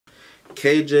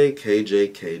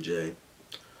KJ.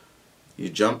 You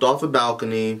jumped off a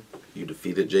balcony. You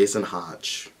defeated Jason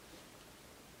Hodge.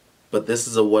 But this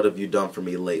is a what have you done for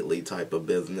me lately type of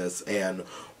business. And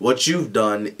what you've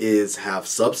done is have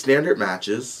substandard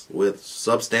matches with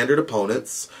substandard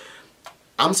opponents.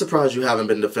 I'm surprised you haven't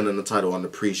been defending the title on the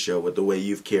pre-show with the way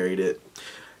you've carried it.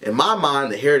 In my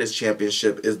mind, the Heritage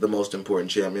Championship is the most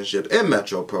important championship in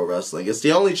Metro Pro Wrestling. It's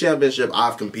the only championship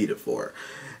I've competed for.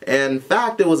 And in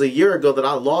fact, it was a year ago that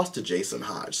I lost to Jason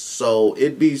Hodge. So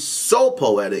it'd be so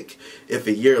poetic if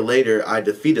a year later I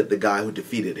defeated the guy who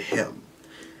defeated him.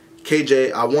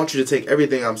 KJ, I want you to take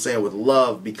everything I'm saying with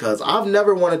love because I've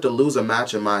never wanted to lose a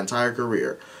match in my entire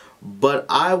career. But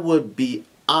I would be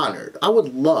honored. I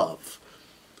would love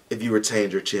if you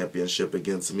retained your championship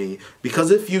against me. Because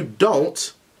if you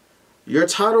don't, your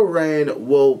title reign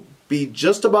will be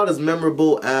just about as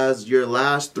memorable as your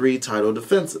last 3 title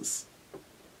defenses.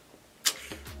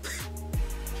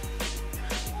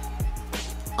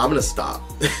 I'm gonna stop.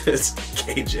 It's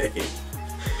KJ.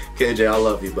 KJ, I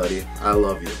love you, buddy. I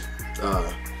love you.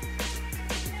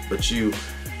 But you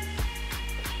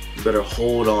better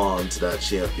hold on to that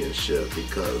championship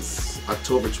because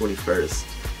October 21st,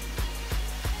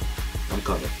 I'm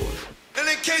coming for it. And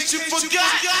in case you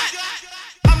forgot.